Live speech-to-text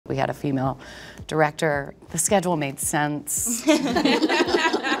We had a female director. The schedule made sense.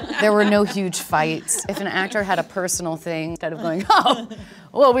 There were no huge fights. If an actor had a personal thing, instead of going, oh,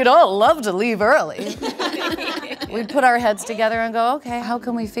 well, we'd all love to leave early, we'd put our heads together and go, okay, how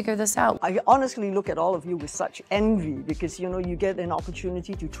can we figure this out? I honestly look at all of you with such envy because, you know, you get an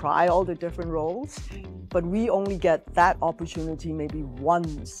opportunity to try all the different roles, but we only get that opportunity maybe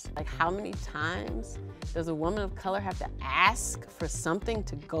once. Like, how many times does a woman of color have to ask for something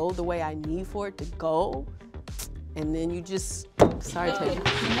to go the way I need for it to go? And then you just, sorry to you.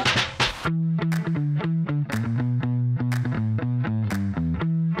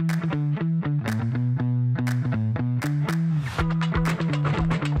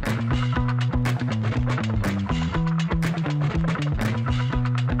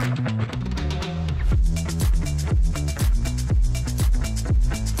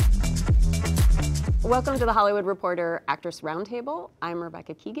 Welcome to the Hollywood Reporter Actress Roundtable. I'm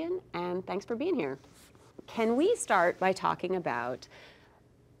Rebecca Keegan, and thanks for being here. Can we start by talking about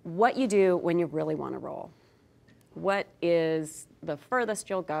what you do when you really want to roll? What is the furthest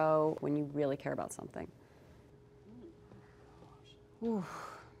you'll go when you really care about something? Ooh,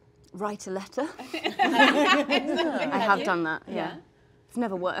 write a letter. I have done that, yeah. It's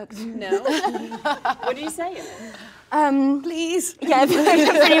never worked. No? What do you say in it? Please. Yeah,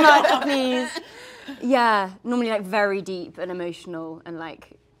 pretty much, please. Yeah, normally like very deep and emotional and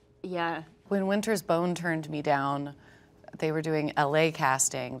like, yeah. When Winter's Bone turned me down, they were doing LA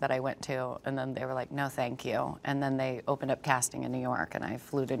casting that I went to, and then they were like, no, thank you. And then they opened up casting in New York, and I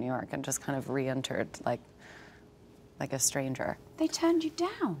flew to New York and just kind of re-entered like a stranger. They turned you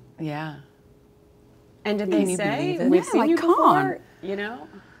down? Yeah. And did they say, we've seen you before, you know?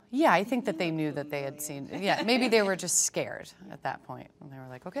 Yeah, I think that they knew that they had seen, yeah, maybe they were just scared at that point. And they were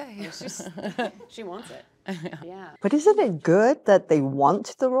like, okay. She wants it. Yeah. But isn't it good that they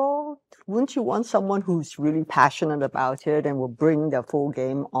want the role? Wouldn't you want someone who's really passionate about it and will bring their full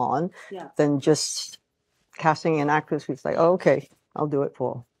game on than just casting an actress who's like, oh, okay, I'll do it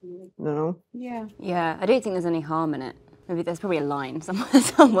for, you know? Yeah. Yeah, I don't think there's any harm in it. Maybe there's probably a line somewhere.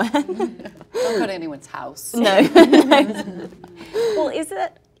 Don't go to anyone's house. No. Well, isn't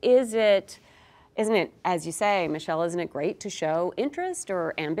it, as you say, Michelle, isn't it great to show interest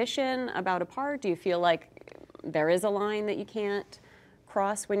or ambition about a part? Do you feel like there is a line that you can't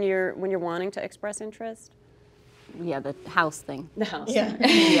cross when you're wanting to express interest? Yeah, the house thing. The house. Yeah.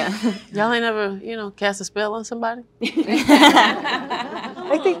 Yeah. Y'all ain't ever, you know, cast a spell on somebody?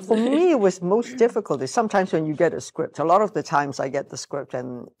 I think for me it was most difficult is sometimes when you get a script. A lot of the times I get the script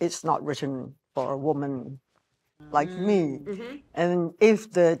and it's not written for a woman like me. Mm-hmm. And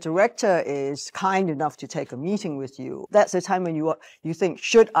if the director is kind enough to take a meeting with you, that's the time when you think,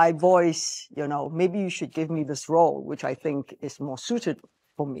 should I voice, you know, maybe you should give me this role, which I think is more suited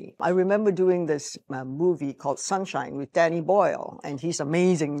for me. I remember doing this movie called Sunshine with Danny Boyle, and he's an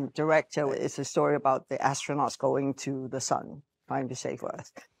amazing director. It's a story about the astronauts going to the sun, trying to save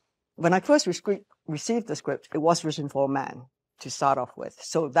Earth. When I first received the script, it was written for a man to start off with.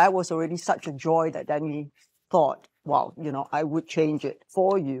 So that was already such a joy that Danny thought, well, you know, I would change it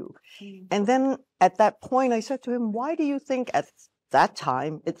for you. And then at that point, I said to him, why do you think at that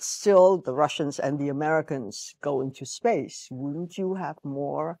time it's still the Russians and the Americans go into space? Wouldn't you have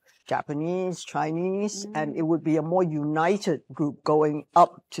more Japanese, Chinese, and it would be a more united group going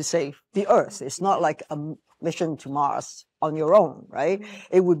up to save the Earth? It's not like a mission to Mars on your own, right?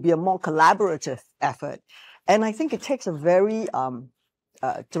 It would be a more collaborative effort. And I think it takes a very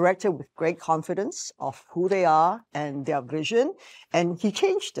director with great confidence of who they are and their vision, and he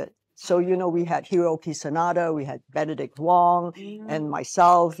changed it. So, you know, we had Hiroki Sanada, we had Benedict Wong, and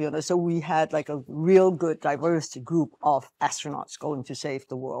myself, you know, so we had like a real good diverse group of astronauts going to save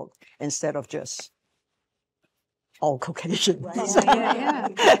the world instead of just all Caucasian.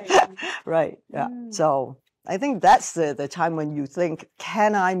 Right, right, yeah. So I think that's the time when you think,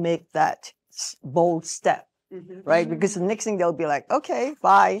 can I make that bold step? Right? Because the next thing they'll be like, okay,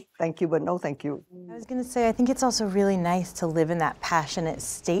 bye, thank you, but no thank you. I was gonna say, I think it's also really nice to live in that passionate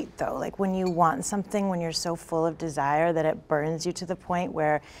state though. Like when you want something, when you're so full of desire that it burns you to the point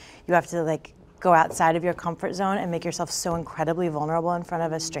where you have to like go outside of your comfort zone and make yourself so incredibly vulnerable in front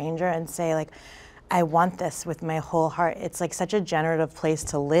of a stranger and say like, I want this with my whole heart. It's like such a generative place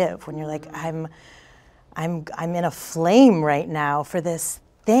to live when you're like, I'm in a flame right now for this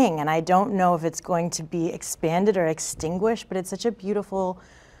thing, and I don't know if it's going to be expanded or extinguished, but it's such a beautiful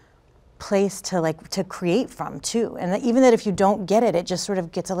place to create from too. And even that if you don't get it, it just sort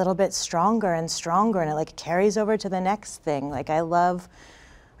of gets a little bit stronger and stronger, and it like carries over to the next thing. Like I love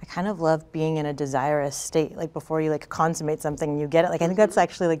I kind of love being in a desirous state, like before you like consummate something and you get it. Like I think that's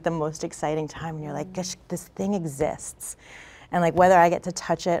actually like the most exciting time when you're like, gosh, this thing exists. And like whether I get to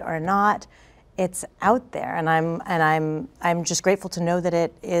touch it or not, it's out there. And I'm just grateful to know that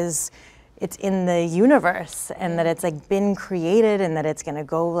it's in the universe and that it's like been created and that it's gonna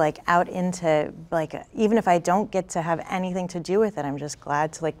go like out into like, even if I don't get to have anything to do with it, I'm just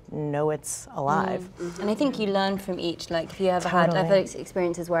glad to like know it's alive. And I think you learn from each, like if you ever had, I've had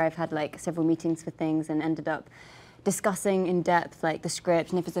experiences where I've had like several meetings for things and ended up discussing in depth like the script,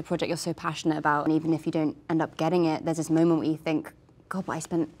 and if it's a project you're so passionate about, and even if you don't end up getting it, there's this moment where you think, God, but I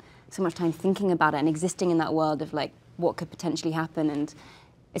spent so much time thinking about it and existing in that world of like what could potentially happen, and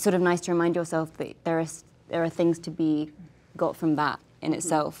it's sort of nice to remind yourself that there are things to be got from that in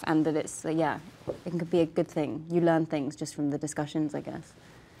itself, and that it's, yeah, it can be a good thing. You learn things just from the discussions, I guess.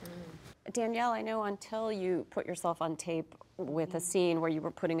 Danielle, I know until you put yourself on tape with a scene where you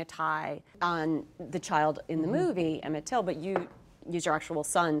were putting a tie on the child in the movie, Emmett Till, but you used your actual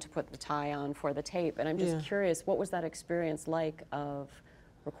son to put the tie on for the tape, and I'm just curious, what was that experience like of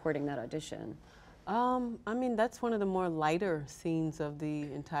recording that audition? I mean, that's one of the more lighter scenes of the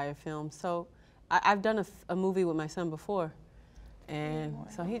entire film. So I've done a movie with my son before. And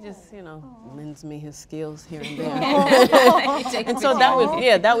so he just, you know, lends me his skills here and there. And so that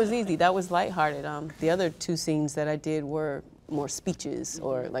was easy. That was lighthearted. The other two scenes that I did were more speeches,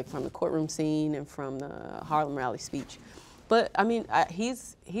 or like from the courtroom scene and from the Harlem rally speech. But I mean,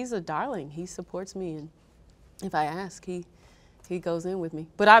 he's a darling. He supports me, and if I ask, he goes in with me.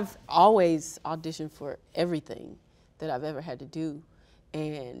 But I've always auditioned for everything that I've ever had to do,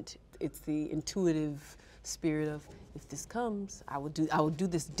 and it's the intuitive spirit of, if this comes, I will do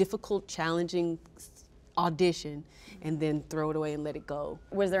this difficult, challenging audition, and then throw it away and let it go.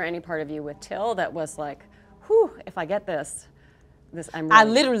 Was there any part of you with Till that was like, whew, if I get this I'm really... I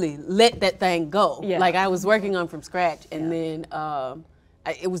literally let that thing go. Yeah. Like I was working on from scratch, and then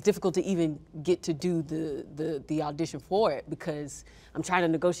it was difficult to even get to do the audition for it, because I'm trying to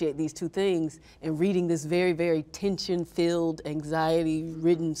negotiate these two things, and reading this very, very tension-filled,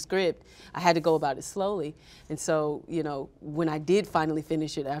 anxiety-ridden script, I had to go about it slowly. And so, you know, when I did finally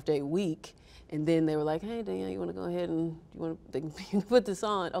finish it after a week, and then they were like, hey, Danielle, you want to go ahead and you can put this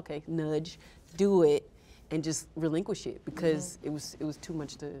on? Okay, nudge, do it, and just relinquish it, because it was too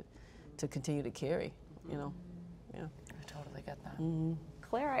much to continue to carry, you know. Yeah. I totally get that.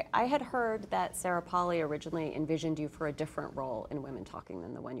 Claire, I had heard that Sarah Polley originally envisioned you for a different role in Women Talking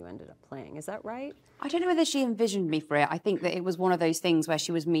than the one you ended up playing. Is that right? I don't know whether she envisioned me for it. I think that it was one of those things where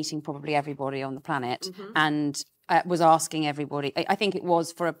she was meeting probably everybody on the planet and was asking everybody. I think it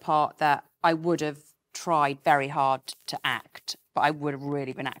was for a part that I would have tried very hard to act, but I would have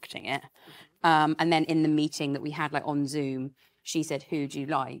really been acting it. And then in the meeting that we had like on Zoom, she said, who do you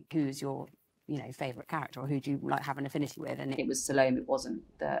like? Who's your favourite character, or who do you like have an affinity with? And it was Salome, it wasn't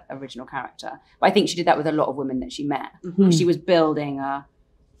the original character. But I think she did that with a lot of women that she met. She was building a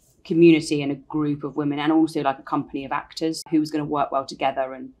community and a group of women, and also like a company of actors who was going to work well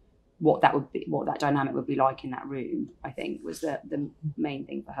together, and what that dynamic would be like in that room, I think was the main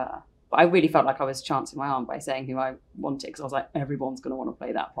thing for her. But I really felt like I was chancing my arm by saying who I wanted, because I was like, everyone's going to want to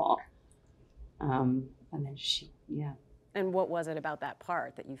play that part. And then And what was it about that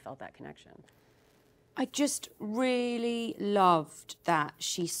part that you felt that connection? I just really loved that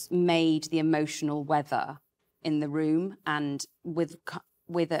she made the emotional weather in the room, and with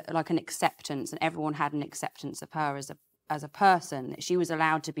like an acceptance, and everyone had an acceptance of her as a person. She was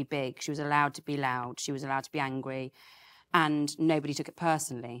allowed to be big, she was allowed to be loud, she was allowed to be angry, and nobody took it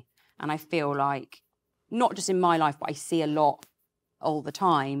personally. And I feel like, not just in my life, but I see a lot all the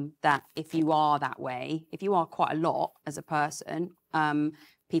time, that if you are that way, if you are quite a lot as a person,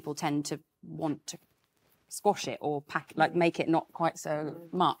 people tend to want to squash it or make it not quite so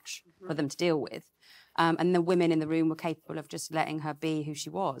much for them to deal with. And the women in the room were capable of just letting her be who she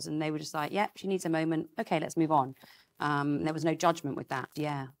was, and they were just like, yep, she needs a moment, okay, let's move on. There was no judgment with that.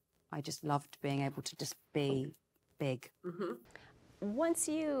 Yeah, I just loved being able to just be big. Once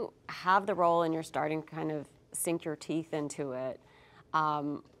you have the role and you're starting to kind of sink your teeth into it,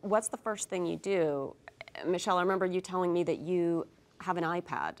 what's the first thing you do? Michelle, I remember you telling me that you have an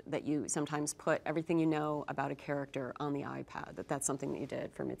iPad, that you sometimes put everything you know about a character on the iPad, that's something that you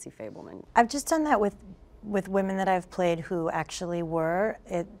did for Mitzi Fabelman. I've just done that with women that I've played who actually were.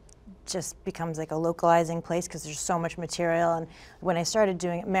 It just becomes like a localizing place because there's so much material. And when I started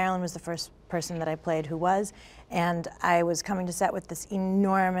doing it, Marilyn was the first person that I played who was, and I was coming to set with this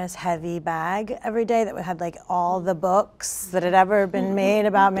enormous heavy bag every day that had like all the books that had ever been made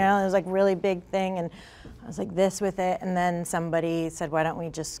about Marilyn. It was like a really big thing, and I was like this with it, and then somebody said, why don't we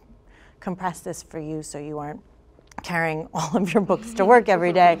just compress this for you so you aren't carrying all of your books to work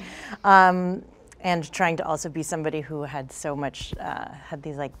every day. And trying to also be somebody who had so much, had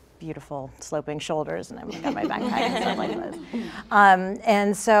these like beautiful sloping shoulders, and I've got my backpack and stuff like this.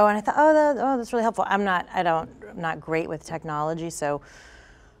 And I thought, oh, that's really helpful. I'm not great with technology, so,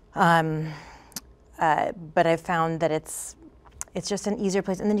 but I found that it's just an easier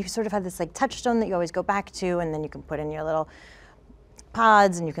place. And then you sort of have this like touchstone that you always go back to, and then you can put in your little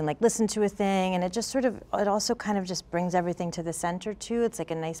pods and you can like listen to a thing, and it just sort of, it also kind of just brings everything to the center too. It's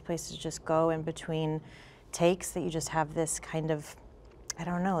like a nice place to just go in between takes, that you just have this kind of, I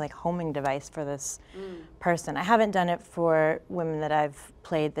don't know, like homing device for this person. I haven't done it for women that I've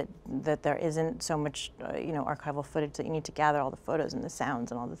played that there isn't so much, archival footage that you need to gather all the photos and the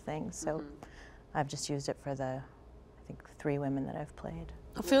sounds and all the things. So I've just used it for I think 3 women that I've played.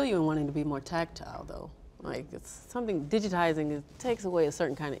 I feel you in wanting to be more tactile though. Like, it's something, digitizing, it takes away a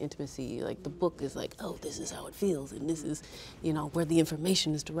certain kind of intimacy. Like, the book is like, oh, this is how it feels, and this is, where the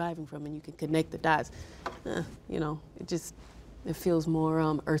information is deriving from, and you can connect the dots. It feels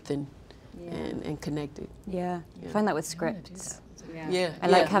more earthen and connected. Yeah. I find that with scripts. Yeah. I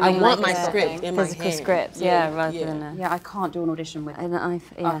like having I want like my script in my physical hand. scripts, rather than a... Yeah, I can't do an audition with it.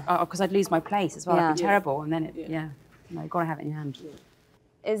 Yeah. Because I'd lose my place as well. Yeah. It'd be terrible, and then you've got to have it in your hand.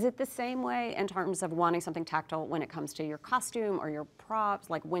 Is it the same way in terms of wanting something tactile when it comes to your costume or your props?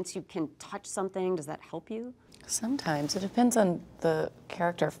 Like, once you can touch something, does that help you? Sometimes. It depends on the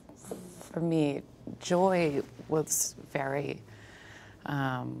character. For me, Joy was very,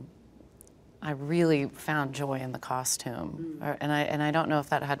 I really found joy in the costume. And I don't know if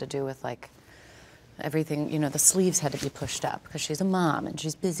that had to do with like everything, the sleeves had to be pushed up because she's a mom and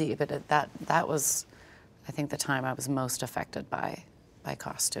she's busy, but that was, I think, the time I was most affected by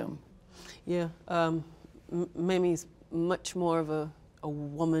costume. Yeah, Mamie's much more of a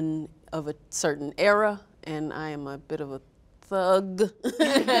woman of a certain era, and I am a bit of a thug.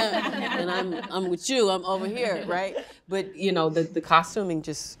 And I'm with you, I'm over here, right? But the costuming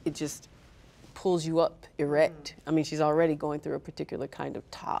it just pulls you up erect. I mean, she's already going through a particular kind of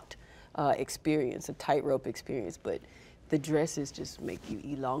taut experience, a tightrope experience, but the dresses just make you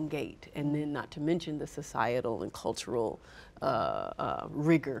elongate, and then not to mention the societal and cultural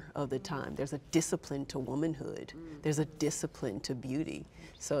rigor of the time. There's a discipline to womanhood. There's a discipline to beauty.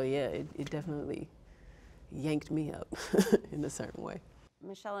 So yeah, it definitely yanked me up in a certain way.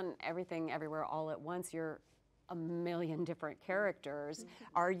 Michelle, in Everything Everywhere All at Once, you're a million different characters.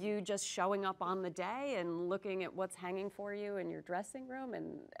 Are you just showing up on the day and looking at what's hanging for you in your dressing room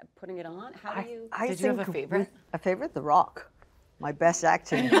and putting it on? How do you? Did you have a favorite? A favorite? The Rock. My best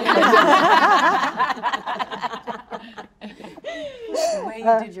acting. The way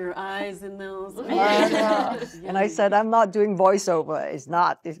you did your eyes in those. And I said, I'm not doing voiceover.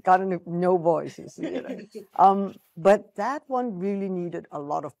 It's got no voices. But that one really needed a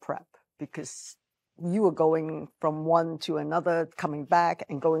lot of prep because you were going from one to another, coming back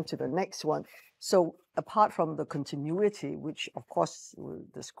and going to the next one. So apart from the continuity, which of course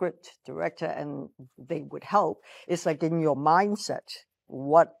the script director and they would help, it's like in your mindset,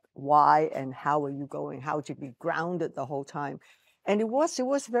 what, why, and how are you going, how to be grounded the whole time. And it was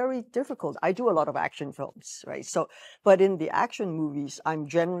very difficult. I do a lot of action films, right? So, but in the action movies, I'm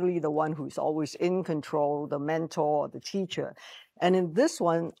generally the one who's always in control, the mentor, the teacher. And in this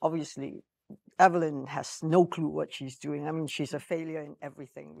one, obviously, Evelyn has no clue what she's doing. I mean, she's a failure in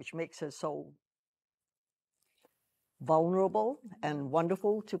everything, which makes her so vulnerable and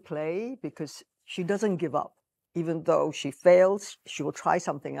wonderful to play because she doesn't give up. Even though she fails, she will try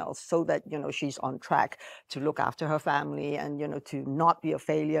something else so that, she's on track to look after her family and, to not be a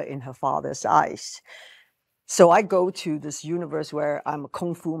failure in her father's eyes. So I go to this universe where I'm a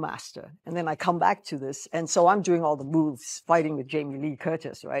Kung Fu master, and then I come back to this, and so I'm doing all the moves, fighting with Jamie Lee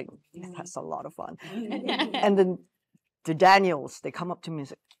Curtis, right? That's a lot of fun. And then the Daniels, they come up to me and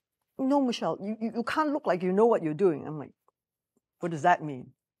say, no, Michelle, you can't look like you know what you're doing. I'm like, what does that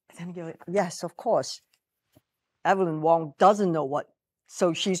mean? And then you're like, yes, of course. Evelyn Wong doesn't know what,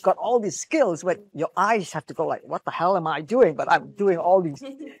 so she's got all these skills, but your eyes have to go like, what the hell am I doing? But I'm doing all these,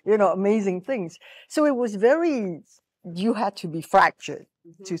 amazing things. So it was you had to be fractured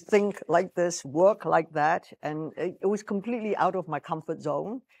to think like this, work like that. And it was completely out of my comfort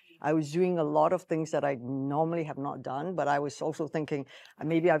zone. I was doing a lot of things that I normally have not done, but I was also thinking,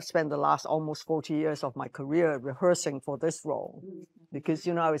 maybe I've spent the last almost 40 years of my career rehearsing for this role. Because,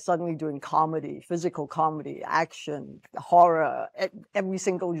 I was suddenly doing comedy, physical comedy, action, horror, every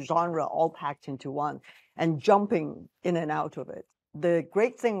single genre all packed into one and jumping in and out of it. the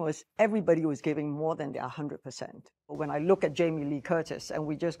great thing was everybody was giving more than their 100%. When I look at Jamie Lee Curtis and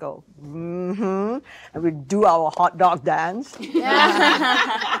we just go, mm-hmm, and we do our hot dog dance.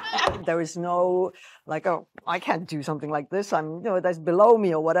 There is no, like, oh, I can't do something like this. That's below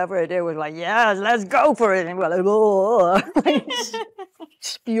me or whatever it is. We're like, yes, let's go for it. And we're like, oh,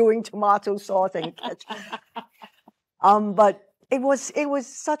 spewing tomato sauce and ketchup. But it was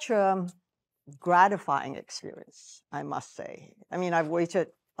such a gratifying experience, I must say. I mean, I've waited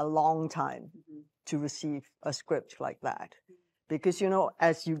a long time to receive a script like that. Because,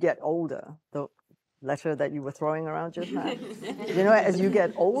 as you get older, the letter that you were throwing around just now, as you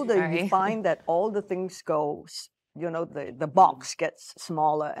get older, you find that all the things go, the box gets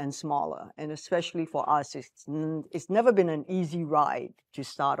smaller and smaller. And especially for us, it's never been an easy ride to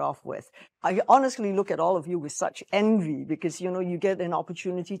start off with. I honestly look at all of you with such envy because, you get an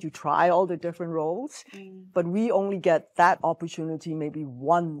opportunity to try all the different roles, but we only get that opportunity maybe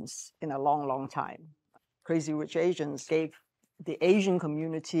once in a long, long time. Crazy Rich Asians gave the Asian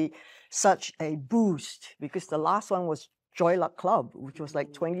community such a boost because the last one was Joy Luck Club, which was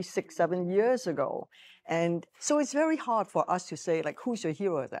like 7 years ago. And so it's very hard for us to say, like, who's your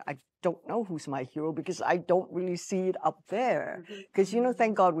hero? I don't know who's my hero because I don't really see it up there. Because,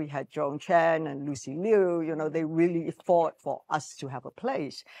 thank God we had Joan Chen and Lucy Liu, they really fought for us to have a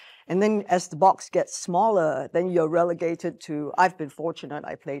place. And then as the box gets smaller, then you're relegated to, I've been fortunate,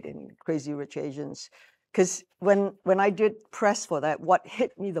 I played in Crazy Rich Asians. Because when I did press for that, what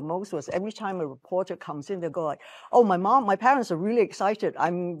hit me the most was every time a reporter comes in, they go like, oh, my parents are really excited.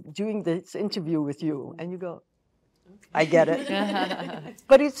 I'm doing this interview with you. And you go, I get it.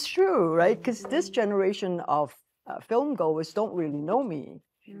 But it's true, right? Because this generation of film goers don't really know me.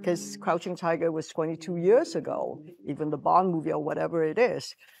 Because Crouching Tiger was 22 years ago, even the Bond movie or whatever it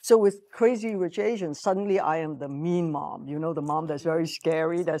is. So with Crazy Rich Asians, suddenly I am the mean mom, the mom that's very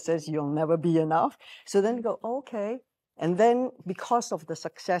scary, that says you'll never be enough. So then you go, okay. And then because of the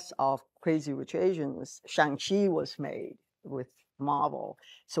success of Crazy Rich Asians, Shang-Chi was made with Marvel.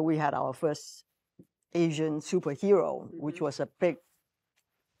 So we had our first Asian superhero, which was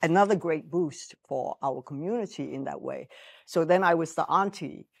another great boost for our community in that way. So then I was the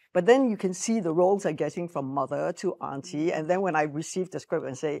auntie. But then you can see the roles I'm getting from mother to auntie. And then when I receive the script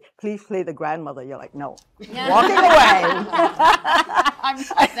and say, please play the grandmother, you're like, no. Walking away. I'm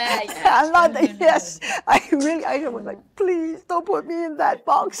not there yet. I'm not there, yes. I was like, please don't put me in that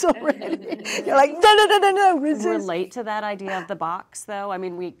box already. You're like, no, resist. Relate to that idea of the box, though? I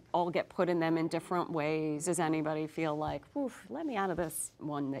mean, we all get put in them in different ways. Does anybody feel like, oof, let me out of this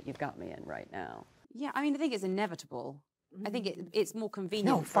one that you've got me in right now? Yeah, I mean, I think it's inevitable. I think it's more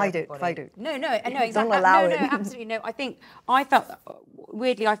convenient. No, fight it. No, exactly. Don't allow it. No, absolutely no. I think I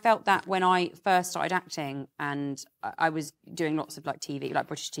felt that when I first started acting and I was doing lots of TV, like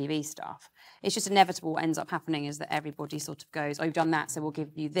British TV stuff. It's just inevitable. What ends up happening is that everybody sort of goes, "Oh, you've done that, so we'll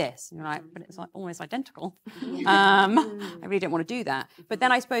give you this." And you're like, but it's like almost identical. I really don't want to do that. But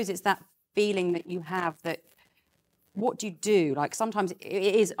then I suppose it's that feeling that you have that. What do you do? Like sometimes it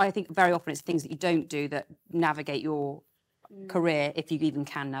is. I think very often it's things that you don't do that navigate your career, if you even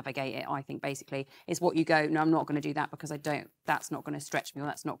can navigate it. I think basically it's what you go, no, I'm not going to do that because that's not going to stretch me, or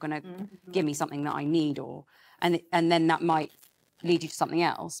that's not going to give me something that I need, and then that might lead you to something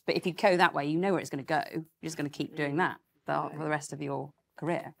else. But if you go that way, you know where it's going to go. You're just going to keep doing that for the rest of your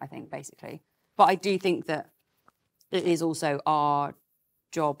career, I think, basically. But I do think that it is also our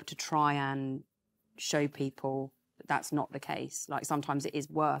job to try and show people that that's not the case. Like sometimes it is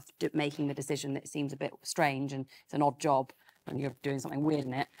worth making the decision that seems a bit strange and it's an odd job and you're doing something weird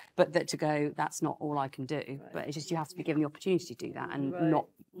in it, but that to go, that's not all I can do. Right. But it's just you have to be given the opportunity to do that, and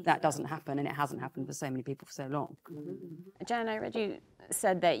that doesn't happen, and it hasn't happened for so many people for so long. Jen, I read you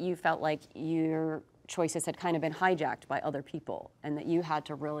said that you felt like your choices had kind of been hijacked by other people and that you had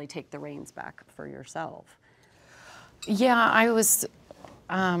to really take the reins back for yourself. Yeah, I was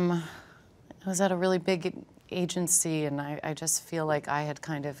at a really big agency, and I just feel like I had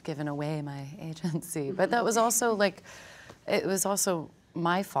kind of given away my agency. But that was also it was also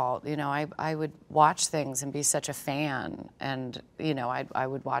my fault. I would watch things and be such a fan, and I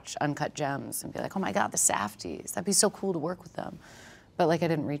would watch Uncut Gems and be like, oh my God, the Safdies, that'd be so cool to work with them. But I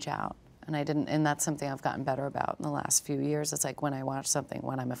didn't reach out, and that's something I've gotten better about in the last few years. It's like when I watch something,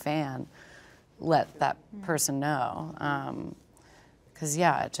 when I'm a fan, let that person know. Because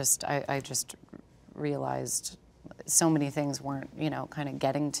I just realized so many things weren't, kind of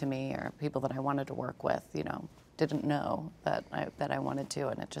getting to me, or people that I wanted to work with, didn't know that I wanted to,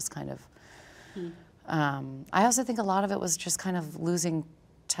 and it just kind of. I also think a lot of it was just kind of losing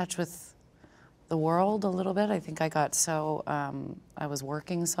touch with the world a little bit. I think I got so, I was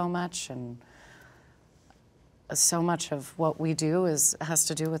working so much, and so much of what we do has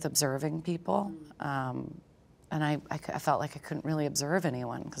to do with observing people. And I felt like I couldn't really observe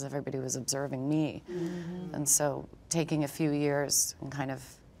anyone because everybody was observing me. And so taking a few years and kind of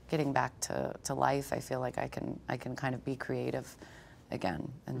getting back to life, I feel like I can kind of be creative again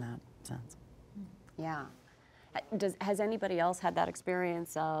in that sense. Yeah. Has anybody else had that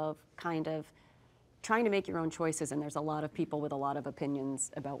experience of kind of trying to make your own choices, and there's a lot of people with a lot of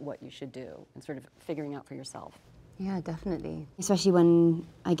opinions about what you should do, and sort of figuring out for yourself? Yeah, definitely. Especially when,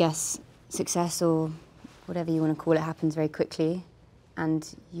 I guess, success or whatever you want to call it happens very quickly,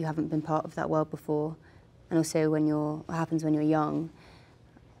 and you haven't been part of that world before. And also what happens when you're young,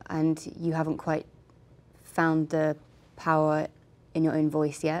 and you haven't quite found the power in your own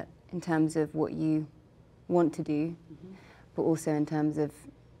voice yet, in terms of what you want to do, but also in terms of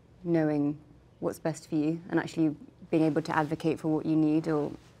knowing what's best for you and actually being able to advocate for what you need,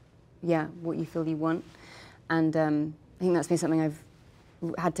 or what you feel you want. And I think that's been something I've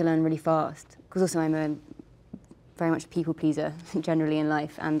had to learn really fast, because also I'm very much a people pleaser generally in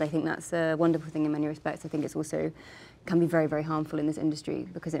life, and I think that's a wonderful thing in many respects. I think it's also can be very, very harmful in this industry,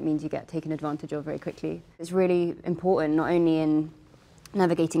 because it means you get taken advantage of very quickly. It's really important, not only in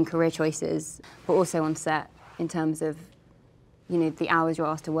navigating career choices, but also on set, in terms of, you know, the hours you're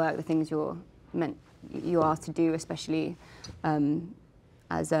asked to work, the things you're asked to do, especially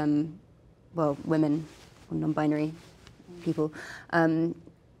as women or non-binary people.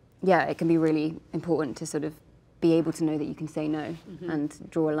 It can be really important to sort of be able to know that you can say no and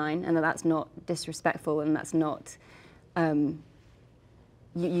draw a line, and that that's not disrespectful, and that's not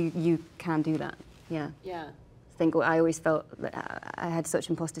you can do that. Yeah. I think I always felt that I had such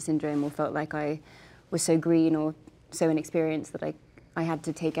imposter syndrome, or felt like I was so green or so inexperienced that I had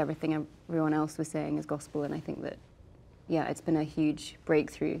to take everything everyone else was saying as gospel. And I think that, it's been a huge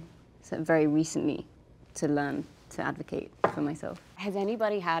breakthrough very recently to learn to advocate for myself. Has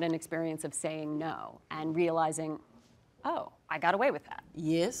anybody had an experience of saying no and realizing, oh, I got away with that?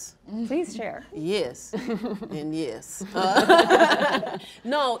 Yes. Please share. Yes, and yes.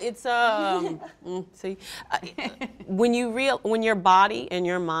 No, it's see, when your body and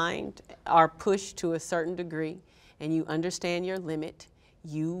your mind are pushed to a certain degree, and you understand your limit,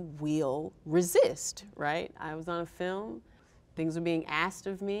 you will resist, right? I was on a film, things were being asked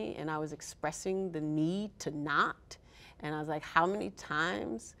of me, and I was expressing the need to not, and I was like, how many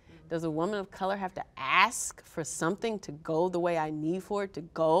times does a woman of color have to ask for something to go the way I need for it to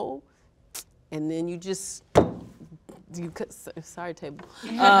go? And then sorry, table.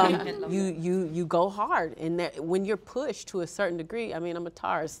 You go hard, and when you're pushed to a certain degree, I mean, I'm a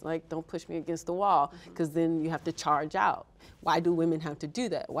Taurus, like, don't push me against the wall, because then you have to charge out. Why do women have to do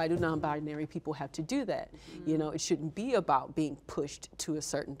that? Why do non-binary people have to do that? You know, it shouldn't be about being pushed to a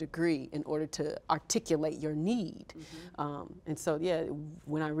certain degree in order to articulate your need. And so,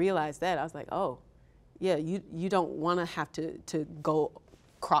 when I realized that, I was like, oh, you don't want to have to go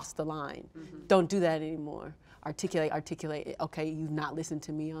cross the line. Don't do that anymore. Articulate. Okay, you've not listened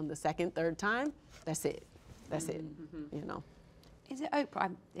to me on the second, third time. That's it. You know. Is it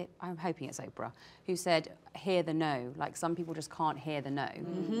Oprah? I'm hoping it's Oprah, who said, hear the no. Like, some people just can't hear the no.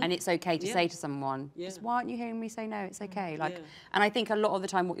 And it's okay to say to someone, just, why aren't you hearing me say no? It's okay. Like, and I think a lot of the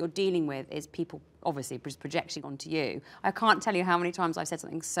time what you're dealing with is people obviously projecting onto you. I can't tell you how many times I've said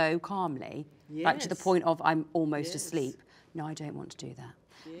something so calmly, like to the point of I'm almost asleep. No, I don't want to do that.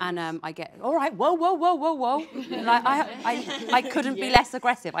 And I get, all right, whoa. Like, I couldn't be less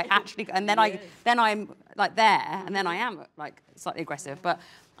aggressive. I actually, and then I'm like there, and then I am like slightly aggressive. But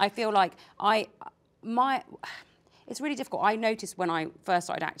I feel like it's really difficult. I noticed when I first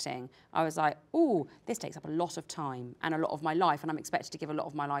started acting, I was like, ooh, this takes up a lot of time and a lot of my life, and I'm expected to give a lot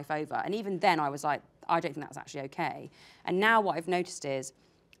of my life over. And even then I was like, I don't think that's actually okay. And now what I've noticed is,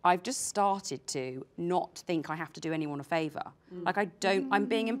 I've just started to not think I have to do anyone a favour. Like, I'm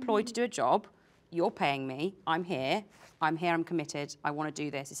being employed to do a job, you're paying me, I'm here, I'm committed, I want to do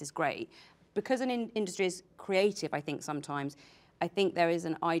this is great. Because an industry is creative, I think sometimes, there is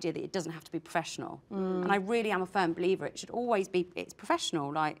an idea that it doesn't have to be professional. And I really am a firm believer it should always be, it's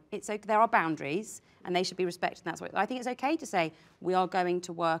professional, like, there are boundaries and they should be respected, and that's what, I think it's okay to say, we are going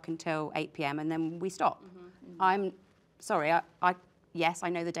to work until 8 p.m. and then we stop. I'm sorry, yes, I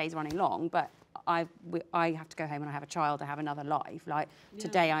know the day's running long, but I have to go home and I have a child, I have another life. Like,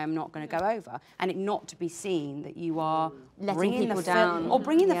 today I am not going to go over. And it not to be seen that you are letting people down. Or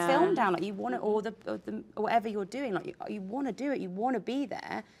bringing the film down, like you want it, or whatever you're doing, like you want to do it, you want to be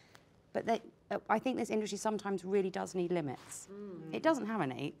there. But I think this industry sometimes really does need limits. It doesn't have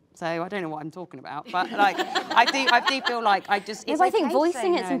any, so I don't know what I'm talking about. But like, I do feel like I just. I think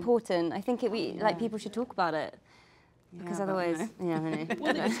voicing it's important. I think like people should talk about it. Because otherwise,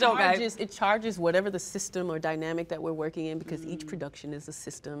 Well, it charges whatever the system or dynamic that we're working in, because each production is a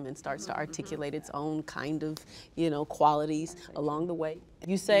system and starts to articulate its own kind of, qualities along the way.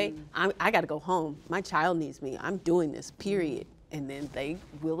 You say, I got to go home. My child needs me. I'm doing this, period. And then they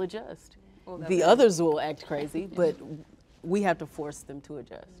will adjust. The others will act crazy, but we have to force them to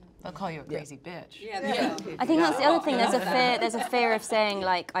adjust. They'll call you a crazy bitch. Yeah. I think that's the other thing. There's a fear of saying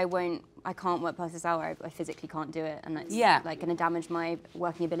like I can't work past this hour. I physically can't do it, and it's like going to damage my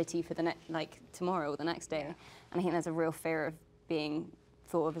working ability for the tomorrow or the next day. And I think there's a real fear of being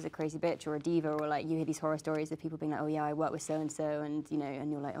thought of as a crazy bitch or a diva, or like you hear these horror stories of people being like, oh yeah, I work with so and so, and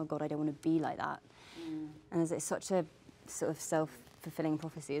and you're like, oh god, I don't want to be like that. And it's such a sort of self-fulfilling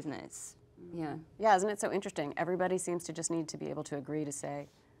prophecy, isn't it? Yeah, isn't it so interesting? Everybody seems to just need to be able to agree to say,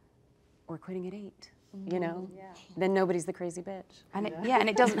 we're quitting at 8, Then nobody's the crazy bitch. And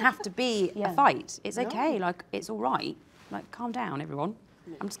it doesn't have to be a fight. It's okay, like, it's all right. Like, calm down, everyone.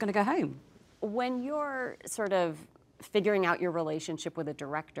 I'm just gonna go home. When you're sort of figuring out your relationship with a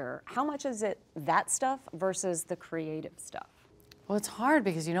director, how much is it that stuff versus the creative stuff? Well, it's hard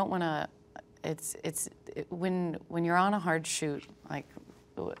because you don't want to, when you're on a hard shoot, like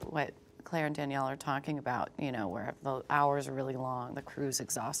what Claire and Danielle are talking about, where the hours are really long, the crew's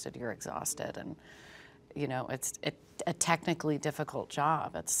exhausted, you're exhausted, and it's a technically difficult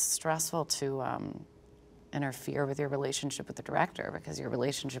job. It's stressful to interfere with your relationship with the director, because your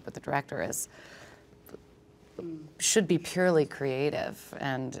relationship with the director should be purely creative,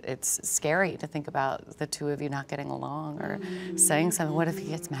 and it's scary to think about the two of you not getting along or saying something. What if he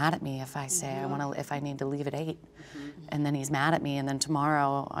gets mad at me if I say if I need to leave at 8, and then he's mad at me, and then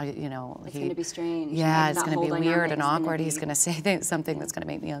tomorrow it's going to be strange. Yeah, it's going to be weird and awkward. He's going to say something that's going to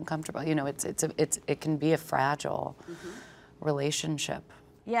make me uncomfortable. It can be a fragile relationship.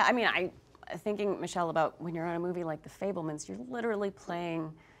 Yeah, I mean, thinking, Michelle, about when you're on a movie like The Fabelmans, you're literally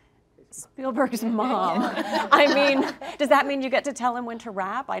playing Spielberg's mom. I mean, does that mean you get to tell him when to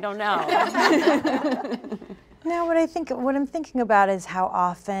rap? I don't know. No, what I'm thinking about is how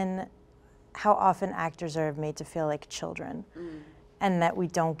often actors are made to feel like children, and that we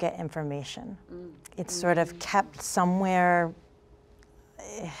don't get information. It's sort of kept somewhere.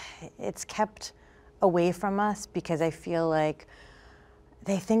 It's kept away from us because I feel like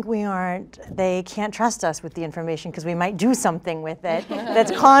they think they can't trust us with the information because we might do something with it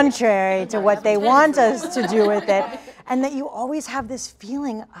that's contrary to what they want us to do with it. And that you always have this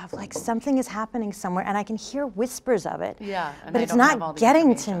feeling of like something is happening somewhere, and I can hear whispers of it, but it's not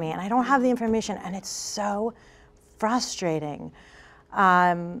getting to me, and I don't have the information, and it's so frustrating.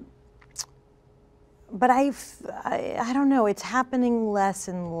 But I don't know, it's happening less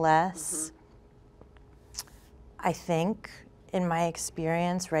and less, I think. In my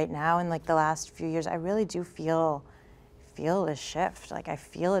experience right now, in like the last few years, I really do feel a shift. Like I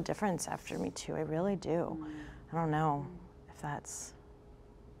feel a difference after Me Too. I really do. I don't know if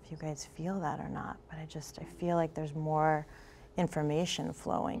you guys feel that or not, but I feel like there's more information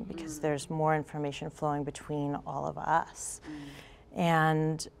flowing because there's more information flowing between all of us.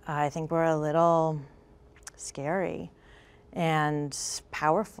 And I think we're a little scary and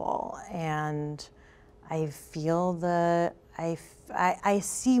powerful, and I feel I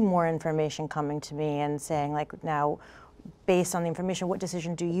see more information coming to me and saying, like, now, based on the information, what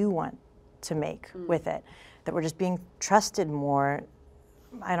decision do you want to make with it? That we're just being trusted more.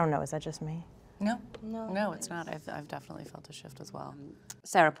 I don't know, is that just me? No, it's not. I've definitely felt a shift as well.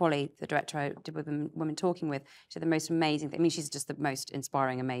 Sarah Polley, the director I did with Women Talking With, she had the most amazing thing. I mean, she's just the most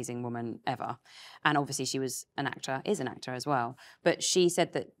inspiring, amazing woman ever. And obviously she is an actor as well. But she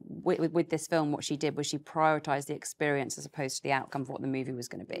said that with this film, what she did was she prioritized the experience as opposed to the outcome of what the movie was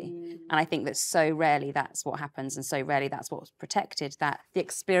going to be. And I think that so rarely that's what happens, and so rarely that's what's protected, that the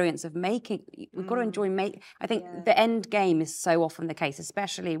experience of making, we've got to enjoy I think the end game is so often the case,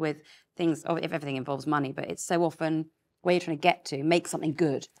 especially with things, if everything involves money, but it's so often where you're trying to get to, make something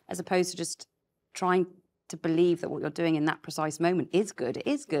good, as opposed to just trying to believe that what you're doing in that precise moment is good. It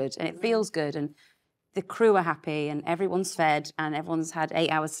is good, and it feels good, and the crew are happy, and everyone's fed, and everyone's had 8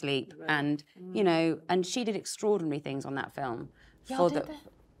 hours sleep, and, and she did extraordinary things on that film.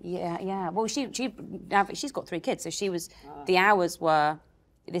 Yeah. Well, she's got 3 kids, so she was, the hours were,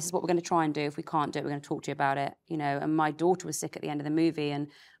 this is what we're going to try and do. If we can't do it, we're going to talk to you about it, And my daughter was sick at the end of the movie, and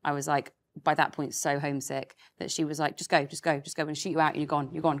I was like, by that point so homesick that she was like, just go and shoot you out and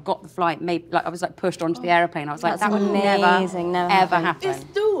you're gone. Got the flight, maybe, like I was like pushed onto the airplane. I was like, that would amazing, never never happen. It's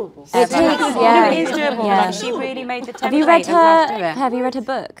doable. It takes, yeah. It is doable. Yeah. Like, she really made the template. Have you read her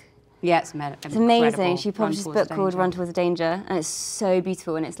book? Yeah, it's amazing. She published Run this book Towards called Danger. Run Towards a Danger, and it's so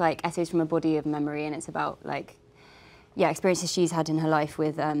beautiful, and it's like essays from a body of memory, and it's about like, yeah, experiences she's had in her life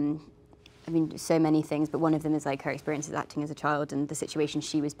with, I mean, so many things, but one of them is like her experiences acting as a child and the situation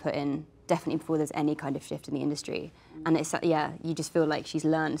she was put in definitely before there's any kind of shift in the industry. And it's, yeah, you just feel like she's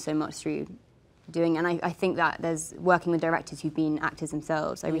learned so much through doing, and I think that there's working with directors who've been actors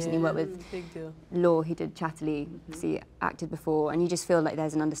themselves. I recently worked with Yeoh, who did Chatterley, he acted before, and you just feel like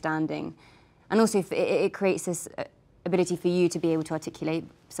there's an understanding. And also it creates this ability for you to be able to articulate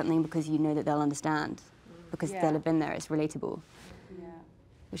something because you know that they'll understand, because they'll have been there, it's relatable,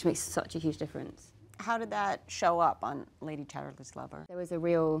 which makes such a huge difference. How did that show up on Lady Chatterley's Lover? There was a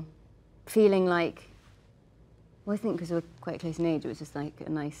real feeling like, well, I think because we were quite close in age, it was just like a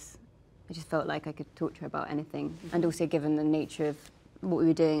nice, I just felt like I could talk to her about anything. And also given the nature of what we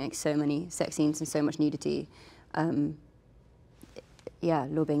were doing, like so many sex scenes and so much nudity, yeah,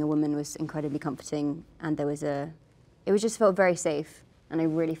 Law being a woman was incredibly comforting, and there was it just felt very safe, and I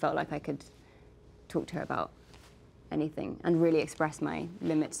really felt like I could talk to her about anything and really express my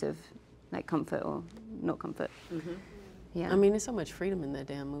limits of like comfort or not comfort. Yeah. I mean, there's so much freedom in that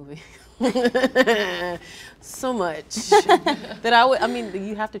damn movie. So much that I mean,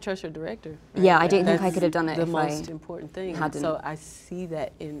 you have to trust your director. Right? Yeah, I didn't think I could have done it the if most I important thing. hadn't. So I see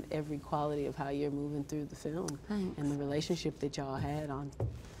that in every quality of how you're moving through the film. Thanks. And the relationship that y'all had on.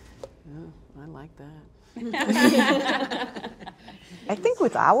 Yeah, I like that. I think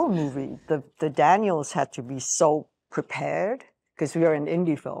with our movie, the Daniels had to be so prepared because we are an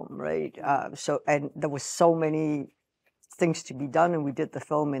indie film, right? And there was so many things to be done, and we did the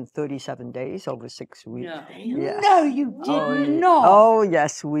film in 37 days over 6 weeks. No, Yes. no you did not. Oh,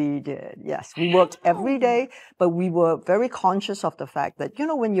 yes, we did. Yes, we worked every day, but we were very conscious of the fact that, you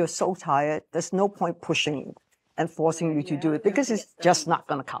know, when you're so tired, there's no point pushing and forcing you to do it because it's just not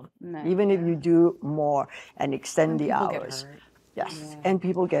going to come. No. Even if you do more and extend the hours. Yes, and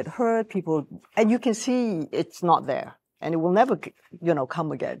people get hurt, and you can see it's not there, and it will never, you know,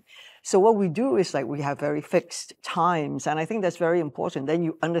 come again. So what we do is like we have very fixed times, and I think that's very important. Then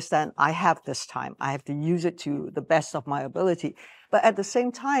you understand I have this time, I have to use it to the best of my ability. But at the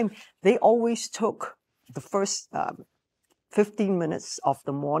same time, they always took the first 15 minutes of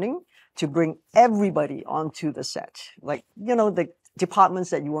the morning to bring everybody onto the set. Like, you know, the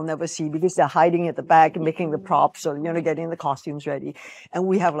departments that you will never see because they're hiding at the back and making the props or, you know, getting the costumes ready. And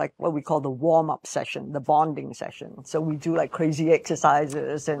we have like what we call the warm-up session, the bonding session. So we do like crazy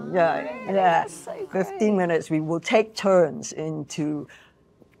exercises and so 15 minutes. We will take turns into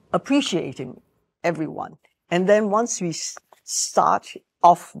appreciating everyone. And then once we start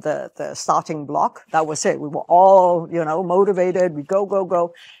off the starting block, that was it. We were all, you know, motivated. We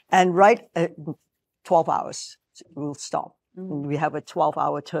go. And right at 12 hours, we'll stop. We have a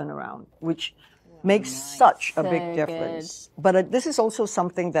 12-hour turnaround, which makes such a big difference. But this is also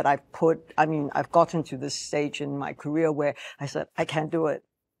something that I've gotten to this stage in my career where I said, I can't do it.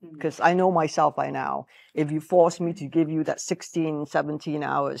 Because I know myself by now. If you force me to give you that 16, 17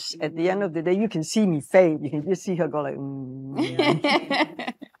 hours, at the end of the day, you can see me fade. You can just see her go like,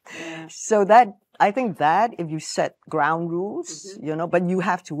 So I think that if you set ground rules, you know, but you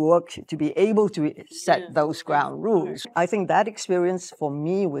have to work to be able to set those ground rules. I think that experience for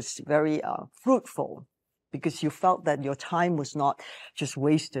me was very fruitful because you felt that your time was not just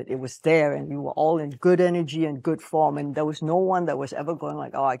wasted. It was there and you were all in good energy and good form. And there was no one that was ever going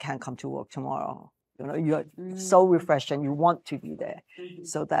like, oh, I can't come to work tomorrow. You know, you're so refreshed and you want to be there.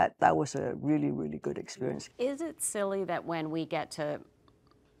 So that was a really, really good experience. Is it silly that when we get to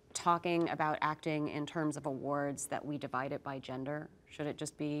talking about acting in terms of awards that we divide it by gender? Should it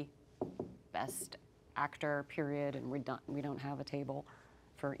just be best actor, period, and we don't have a table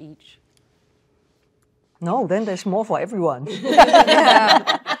for each? No, then there's more for everyone.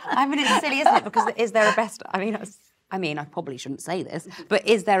 I mean, it's silly, isn't it? Because is there a best? I mean, I probably shouldn't say this, but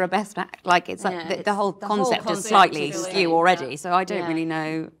is there a best act? Like, it's like the whole concept is slightly skew already. So I don't really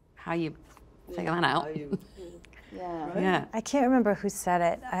know how you figure that out. Yeah. I can't remember who said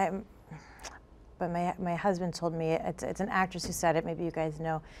it, but my husband told me it's an actress who said it. Maybe you guys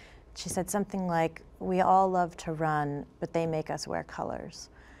know. She said something like, "We all love to run, but they make us wear colors."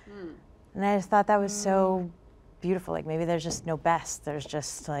 And I just thought that was so beautiful. Like maybe there's just no best. There's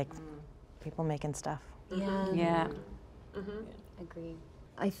just like people making stuff. Yeah. Agree.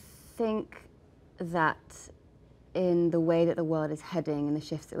 I think that in the way that the world is heading and the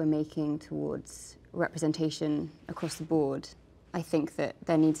shifts that we're making towards representation across the board, I think that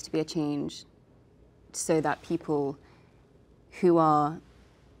there needs to be a change so that people who are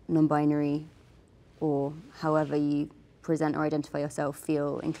non-binary or however you present or identify yourself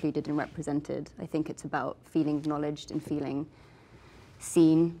feel included and represented. I think it's about feeling acknowledged and feeling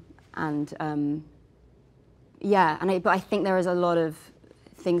seen, and but I think there is a lot of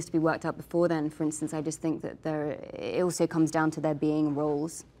things to be worked out before then. For instance, I just think that it also comes down to there being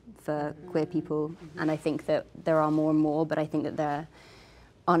roles for queer people, and I think that there are more and more, but I think that there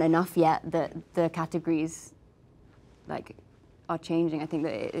aren't enough yet that the categories like are changing. I think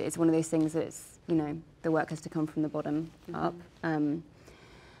that it's one of those things that it's, you know, the work has to come from the bottom up.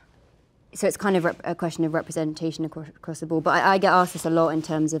 So it's kind of a question of representation across the board. But I get asked this a lot in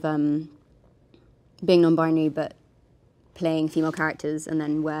terms of being non-binary, but playing female characters, and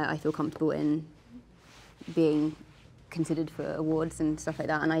then where I feel comfortable in being considered for awards and stuff like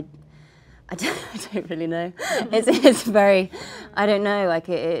that. And I don't really know. It's very, I don't know. Like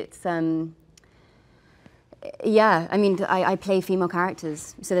it's yeah. I mean, I play female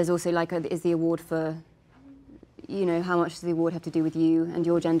characters, so there's also like is the award for, you know, how much does the award have to do with you and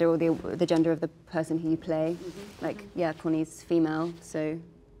your gender, or the gender of the person who you play? Like, yeah, Connie's female, so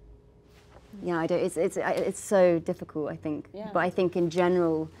yeah, it's so difficult, I think. Yeah. But I think in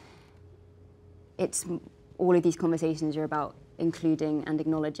general, it's all of these conversations are about including and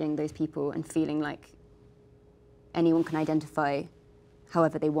acknowledging those people and feeling like anyone can identify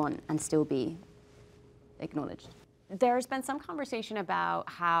however they want and still be acknowledged. There's been some conversation about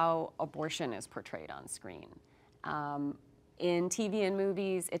how abortion is portrayed on screen. In TV and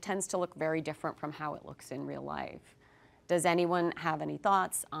movies, it tends to look very different from how it looks in real life. Does anyone have any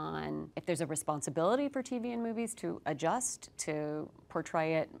thoughts on if there's a responsibility for TV and movies to adjust, to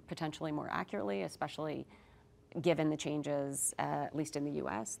portray it potentially more accurately, especially given the changes, at least in the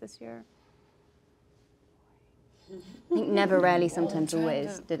US this year? I think Never, Rarely, Sometimes,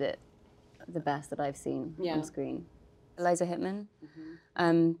 Always did it the best that I've seen on screen. Eliza Hittman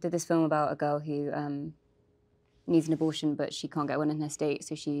did this film about a girl who needs an abortion, but she can't get one in her state,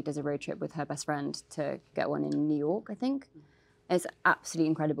 so she does a road trip with her best friend to get one in New York, I think. It's absolutely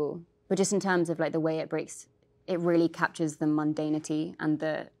incredible. But just in terms of like the way it breaks, it really captures the mundanity and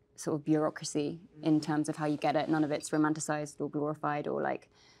the sort of bureaucracy in terms of how you get it. None of it's romanticized or glorified or like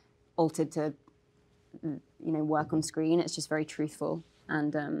altered to, you know, work on screen. It's just very truthful.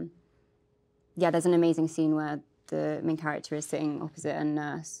 And yeah, there's an amazing scene where the main character is sitting opposite a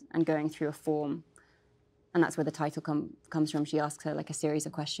nurse and going through a form. And that's where the title comes from. She asks her like a series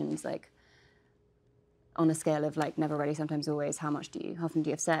of questions, like on a scale of like Never, Rarely, Sometimes, Always, how often do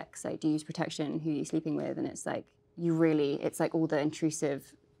you have sex? Like, do you use protection? Who are you sleeping with? And it's like, it's like all the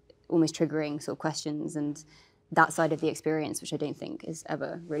intrusive, almost triggering sort of questions and that side of the experience, which I don't think is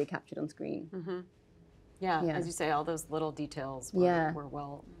ever really captured on screen. Mm-hmm. Yeah, as you say, all those little details were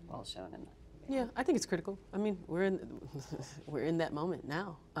well shown in that. Yeah, I think it's critical. I mean, we're in that moment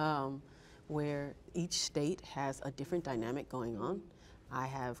now. Where each state has a different dynamic going on. I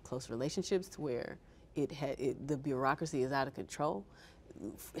have close relationships where the bureaucracy is out of control.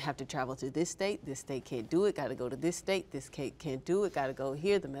 Have to travel to this state can't do it, gotta go to this state can't do it, gotta go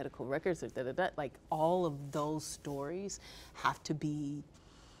here, the medical records, like all of those stories have to be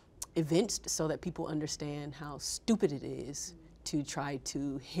evinced so that people understand how stupid it is to try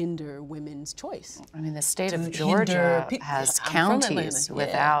to hinder women's choice. I mean, the state of Georgia has counties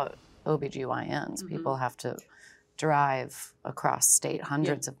without OBGYNs. People have to drive across state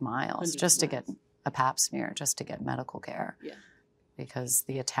hundreds of miles just to get a pap smear, just to get medical care. Yeah. Because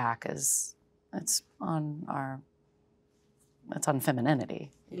the attack it's on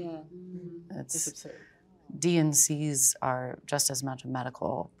femininity. Yeah. It's absurd. DNCs are just as much a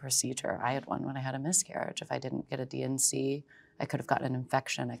medical procedure. I had one when I had a miscarriage. If I didn't get a DNC, I could have gotten an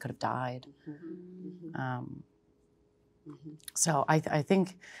infection, I could have died. So I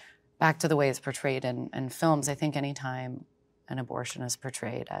think, back to the way it's portrayed in films, I think anytime an abortion is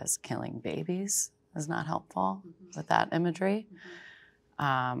portrayed as killing babies is not helpful with that imagery.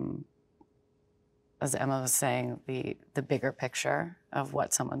 As Emma was saying, the bigger picture of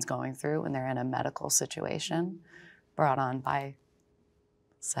what someone's going through when they're in a medical situation brought on by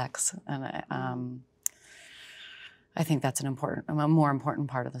sex. And I think that's a more important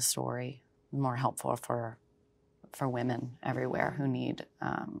part of the story, more helpful for women everywhere who need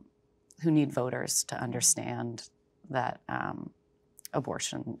voters to understand that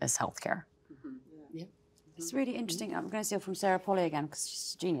abortion is healthcare. It's really interesting. I'm going to steal from Sarah Polley again because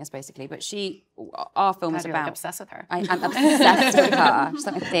she's a genius, basically. But our film is about. Like obsessed with her. I'm obsessed with her. She's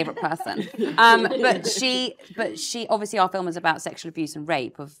like my favourite person. But she obviously our film is about sexual abuse and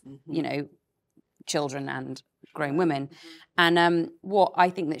rape of children and grown women. And what I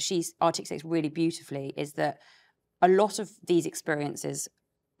think that she articulates really beautifully is that a lot of these experiences,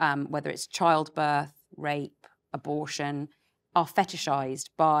 whether it's childbirth, rape, abortion, are fetishized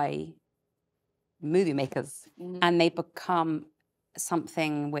by movie makers, and they become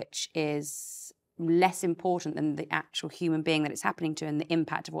something which is less important than the actual human being that it's happening to and the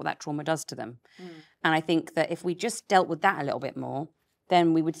impact of what that trauma does to them. And I think that if we just dealt with that a little bit more,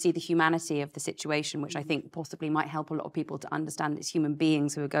 then we would see the humanity of the situation, which I think possibly might help a lot of people to understand it's human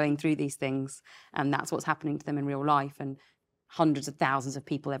beings who are going through these things, and that's what's happening to them in real life. And hundreds of thousands of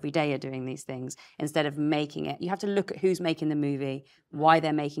people every day are doing these things. Instead of making it, you have to look at who's making the movie, why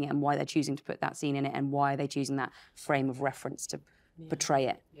they're making it, and why they're choosing to put that scene in it, and why are they choosing that frame of reference to portray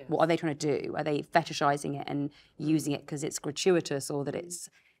it. What are they trying to do? Are they fetishizing it and using it because it's gratuitous, or that it's,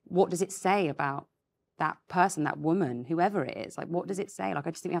 what does it say about that person, that woman, whoever it is? Like, what does it say? Like,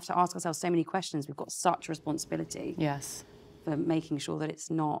 I just think we have to ask ourselves so many questions. We've got such a responsibility for making sure that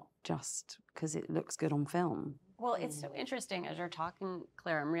it's not just because it looks good on film. Well, it's so interesting as you're talking,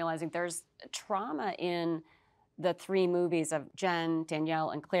 Claire, I'm realizing there's trauma in the three movies of Jen,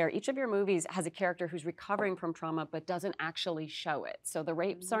 Danielle, and Claire. Each of your movies has a character who's recovering from trauma but doesn't actually show it. So the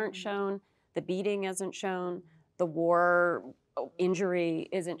rapes aren't shown, the beating isn't shown, the war injury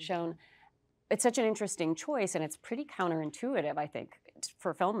isn't shown. It's such an interesting choice, and it's pretty counterintuitive, I think,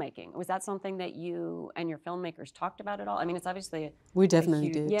 for filmmaking. Was that something that you and your filmmakers talked about at all? I mean, it's obviously we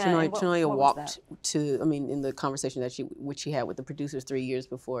definitely did. Yeah, Chenoya what walked to. I mean, in the conversation that she had with the producers 3 years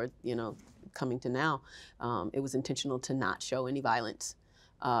before, coming to now, it was intentional to not show any violence.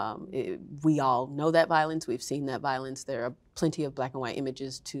 We all know that violence. We've seen that violence. There are plenty of black and white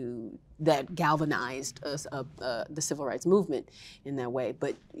images that galvanized the civil rights movement in that way.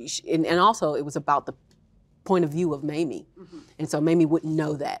 But and also it was about the point of view of Mamie, and so Mamie wouldn't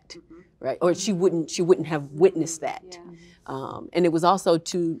know that, right? Or she wouldn't have witnessed that. And it was also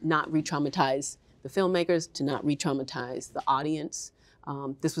to not re-traumatize the filmmakers, to not re-traumatize the audience.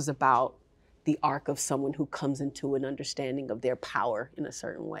 This was about the arc of someone who comes into an understanding of their power in a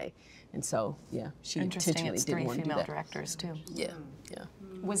certain way. And so, she intentionally didn't want to do that. Interesting, it's 3 female directors, too. Yeah.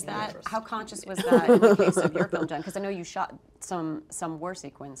 Was that, how conscious was that in the case of your film, Jen? Because I know you shot some war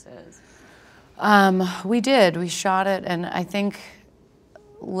sequences. We did. We shot it, and I think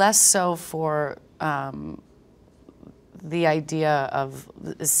less so for the idea of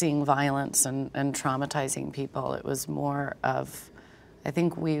seeing violence and traumatizing people. It was more of, I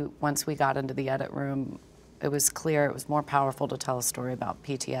think once we got into the edit room, it was clear it was more powerful to tell a story about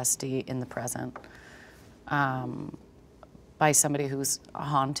PTSD in the present by somebody who's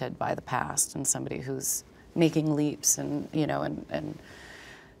haunted by the past and somebody who's making leaps and,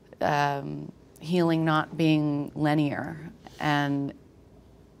 healing not being linear. And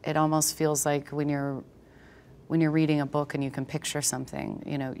it almost feels like when you're reading a book and you can picture something,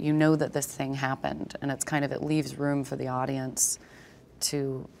 you know that this thing happened, and it's kind of, it leaves room for the audience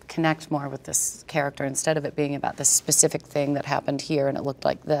to connect more with this character instead of it being about this specific thing that happened here and it looked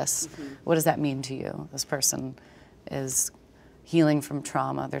like this. What does that mean to you? This person is healing from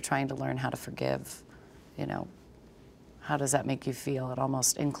trauma. They're trying to learn how to forgive. How does that make you feel? It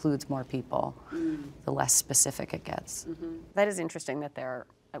almost includes more people, the less specific it gets. That is interesting that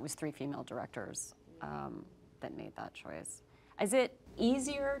it was 3 female directors that made that choice. Is it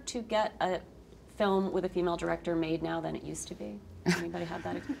easier to get a film with a female director made now than it used to be? Anybody had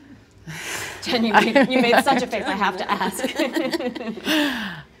that? Jen, you made such a face, I have to ask.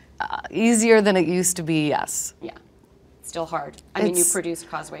 Easier than it used to be, yes. Yeah, still hard. I mean, you produced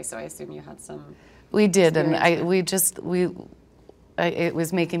Causeway, so I assume you had some. We did, and it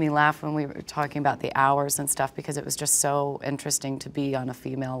was making me laugh when we were talking about the hours and stuff, because it was just so interesting to be on a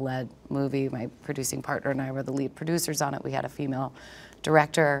female-led movie. My producing partner and I were the lead producers on it. We had a female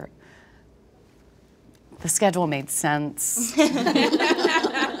director. The schedule made sense.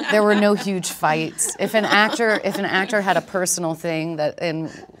 There were no huge fights. If an actor had a personal thing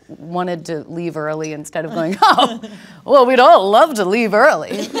and wanted to leave early, instead of going, well, we'd all love to leave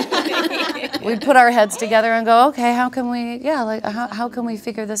early, we'd put our heads together and go, okay, how can we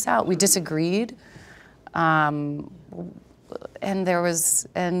figure this out? We disagreed, and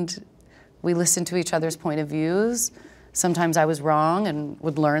we listened to each other's point of views. Sometimes I was wrong and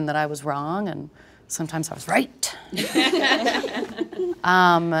would learn that I was wrong, and sometimes I was right.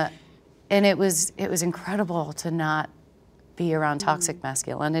 And it was incredible to not be around toxic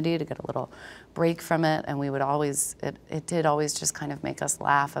masculinity, to get a little break from it, and we would always, it did always just kind of make us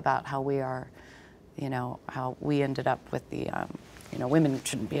laugh about how we are, you know, how we ended up with the, you know, women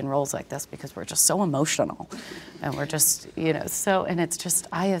shouldn't be in roles like this because we're just so emotional, and we're just, you know, so, and it's just,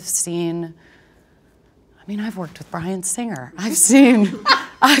 I have seen, I mean, I've worked with Bryan Singer. I've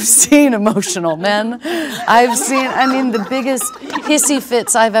seen emotional men. I've seen, I mean, the biggest hissy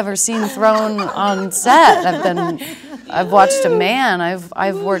fits I've ever seen thrown on set. I've watched a man.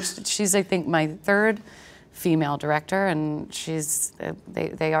 I've worked, she's, I think, my third female director, and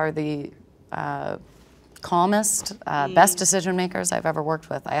they are the calmest, best decision makers I've ever worked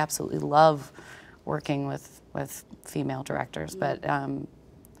with. I absolutely love working with female directors, but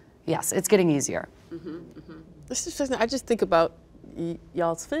yes, it's getting easier. This is just, I just think about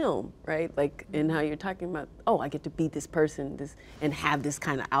y'all's film, right? Like, and how you're talking about, oh, I get to be this person, and have this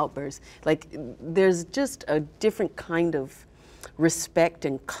kind of outburst. Like, there's just a different kind of respect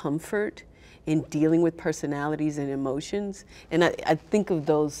and comfort in dealing with personalities and emotions. And I think of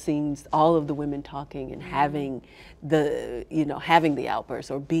those scenes, all of the women talking and having the, you know, having the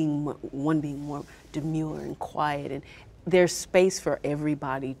outburst, or being more demure and quiet, and there's space for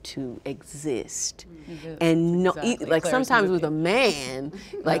everybody to exist. And no, exactly. like Claire's sometimes movie. with a man,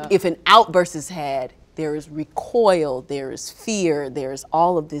 like if an outburst is had, there is recoil, there is fear, there's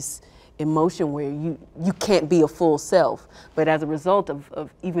all of this emotion where you can't be a full self. But as a result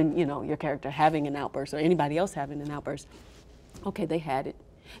of even, you know, your character having an outburst, or anybody else having an outburst, okay, they had it.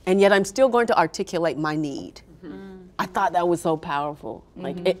 And yet I'm still going to articulate my need. I thought that was so powerful.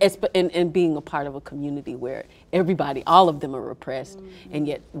 Like, and being a part of a community where everybody, all of them are repressed, and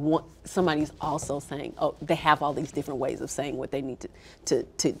yet somebody's also saying, oh, they have all these different ways of saying what they need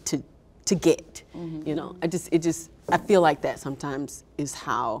to get. You know, I feel like that sometimes is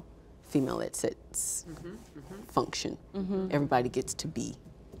how female ed sets function. Everybody gets to be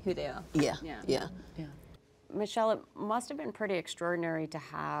Who they are. Yeah. Michelle, it must have been pretty extraordinary to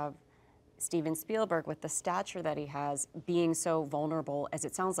have Steven Spielberg, with the stature that he has, being so vulnerable as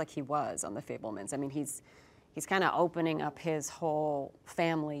it sounds like he was on The Fabelmans. I mean, he's kind of opening up his whole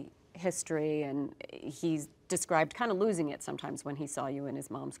family history, and he's described kind of losing it sometimes when he saw you in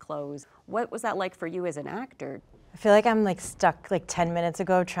his mom's clothes. What was that like for you as an actor? I feel like I'm like stuck like 10 minutes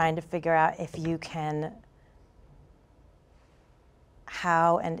ago trying to figure out if you can,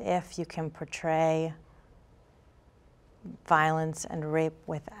 how and if you can portray violence and rape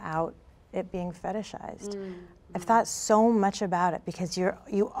without it being fetishized. I've thought so much about it because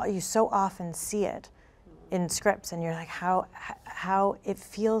you so often see it in scripts, and you're like, how it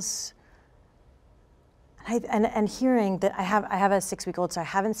feels. And hearing that I have a 6-week-old, so I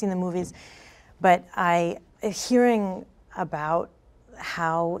haven't seen the movies, but hearing about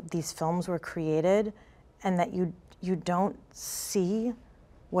how these films were created, and that you don't see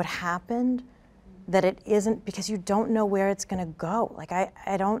what happened, that it isn't, because you don't know where it's going to go. Like,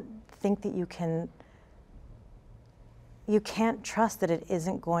 I don't think that you can't trust that it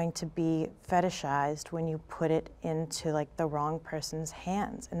isn't going to be fetishized when you put it into like the wrong person's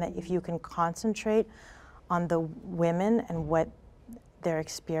hands, and that if you can concentrate on the women and what their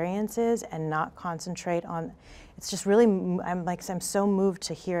experience is, and not concentrate on, it's just really, I'm so moved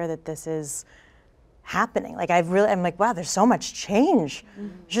to hear that this is happening. Like, I'm like, wow, there's so much change.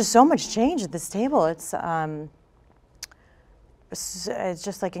 There's just so much change at this table. It's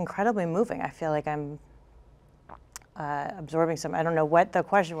just like incredibly moving. I feel like I'm absorbing some, I don't know what the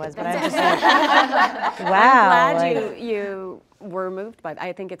question was, but I'm just like, wow. I'm glad you were moved by that.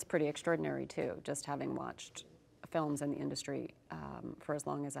 I think it's pretty extraordinary too, just having watched films in the industry for as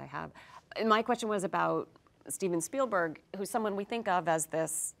long as I have. And my question was about Steven Spielberg, who's someone we think of as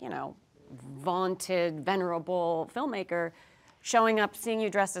this, you know, vaunted, venerable filmmaker, showing up, seeing you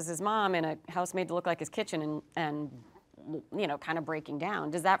dressed as his mom in a house made to look like his kitchen, and you know, kind of breaking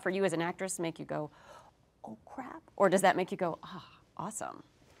down. Does that, for you as an actress, make you go, oh crap? Or does that make you go, ah, awesome?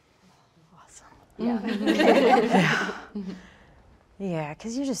 Awesome. Yeah. Yeah,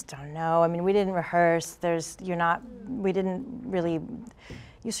 because you just don't know. I mean, we didn't rehearse. We didn't really,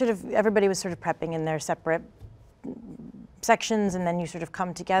 everybody was sort of prepping in their separate sections, and then you sort of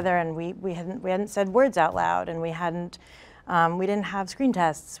come together, and we hadn't said words out loud, and we didn't have screen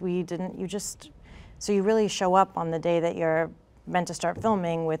tests. So you really show up on the day that you're meant to start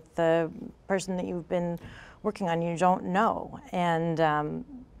filming with the person that you've been working on, you don't know. And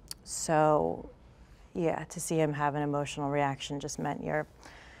so, yeah, to see him have an emotional reaction just meant you're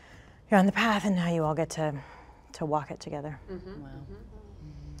on the path, and now you all get to walk it together.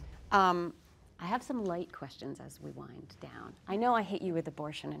 Wow. I have some light questions as we wind down. I know I hit you with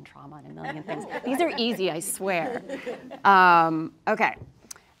abortion and trauma and a million things. These are easy, I swear. Okay.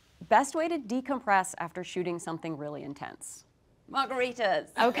 Best way to decompress after shooting something really intense? Margaritas.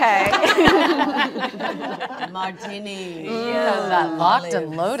 Okay. Martini. That locked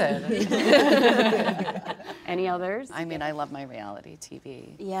and loaded. Any others? I mean, I love my reality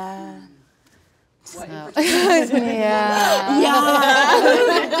TV. Yeah. So. Yeah.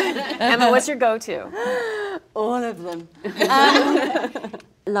 Emma, what's your go-to? All of them.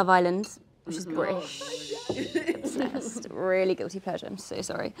 Love Island, which is British. Obsessed. Really guilty pleasure. I'm so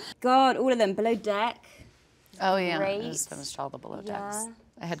sorry. God, all of them. Below Deck. Oh yeah, Great. I just finished all the Below Decks. Yeah.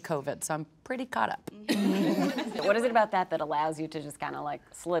 I had COVID, so I'm pretty caught up. What is it about that that allows you to just kind of like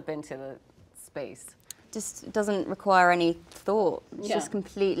slip into the space? Just doesn't require any thought. It's just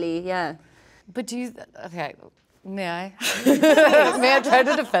completely, yeah. But do you, okay, may I? May I try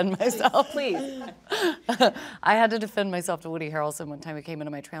to defend myself? Please. I had to defend myself to Woody Harrelson one time. He came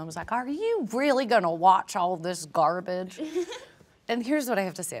into my trailer and was like, are you really gonna watch all this garbage? And here's what I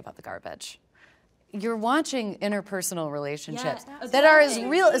have to say about the garbage. You're watching interpersonal relationships that are as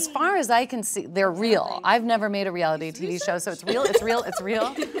real, as far as I can see, they're real. I've never made a reality TV show, so it's real, it's real, it's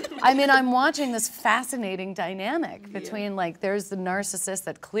real. I mean, I'm watching this fascinating dynamic between, like, there's the narcissist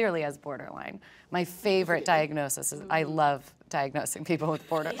that clearly has borderline. My favorite diagnosis is I love diagnosing people with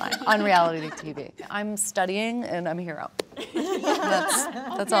borderline on reality TV. I'm studying and I'm a hero.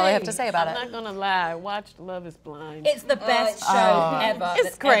 That's all I have to say about it. I'm not gonna lie, I watched Love is Blind. It's the best show ever It's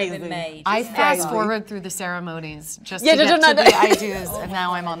that's crazy. ever been made. I fast forward through the ceremonies just to get to the I do's, and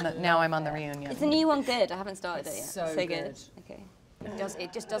now I'm on the reunion. Is the new one good? I haven't started it yet. So good. good. Okay.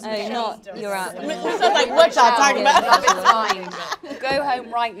 It just doesn't. Oh, not you're out. Like, what y'all talking about? Love is Blind. Go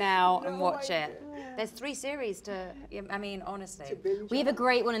home right now and watch it. There's 3 series to. I mean, honestly. We have a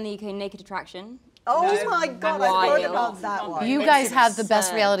great one in the UK, Naked Attraction. Oh my God, I've heard about that one. You guys have the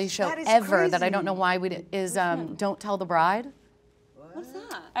best reality show That is ever that I crazy. don't know why we is Don't Tell the Bride. What's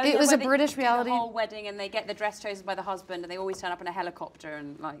that? It was a British do reality. The whole wedding, and they get the dress chosen by the husband, and they always turn up in a helicopter,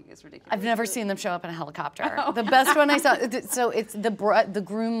 and like it's ridiculous. I've never seen them show up in a helicopter. The best one I saw, so it's the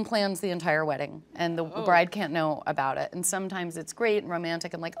groom plans the entire wedding, and the bride can't know about it. And sometimes it's great and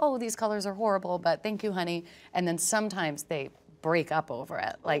romantic and like, oh, these colors are horrible, but thank you, honey. And then sometimes they break up over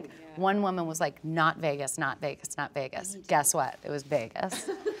it. Like one woman was like, not Vegas, not Vegas, not Vegas. Guess what? It was Vegas.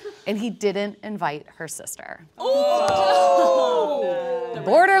 And he didn't invite her sister.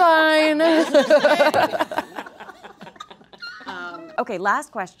 Borderline. Okay,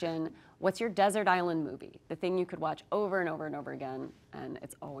 last question. What's your desert island movie? The thing you could watch over and over and over again, and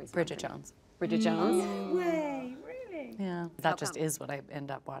it's always Bridget Jones. Bridget Jones? Yeah, that just is what I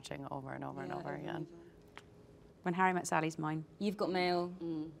end up watching over and over and over again. When Harry Met Sally's mine. You've got mail.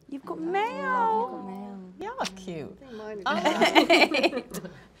 You've got mail. Y'all are cute.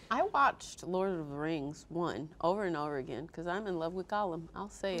 I watched Lord of the Rings 1 over and over again because I'm in love with Gollum. I'll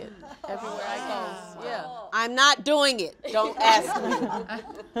say it everywhere I go. Yeah, I'm not doing it. Don't ask me.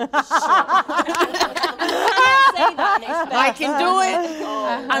 I can do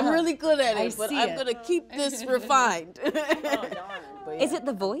it. I'm really good at it, but I'm gonna keep this refined. Is it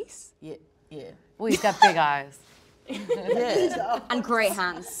The Voice? Yeah. Well, he's got big eyes. Yeah. And great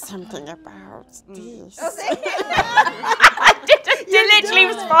hands. Something about this. It literally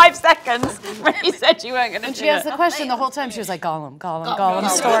was 5 seconds when you said you weren't going to do She asked the question the whole time. She was like, Gollum, Gollum, Gollum,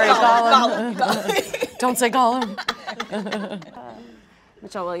 story, Gollum. Don't say Gollum.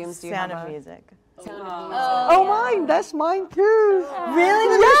 Michelle Williams, do you Sound have of a... Music. Oh, mine, that's mine too.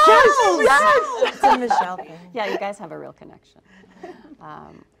 Really? Yes. It's a Michelle thing. Yeah, you guys have a real connection.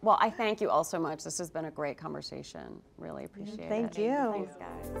 Well, I thank you all so much. This has been a great conversation. Really appreciate it. Thank you. Thanks,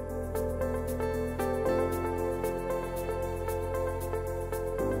 guys.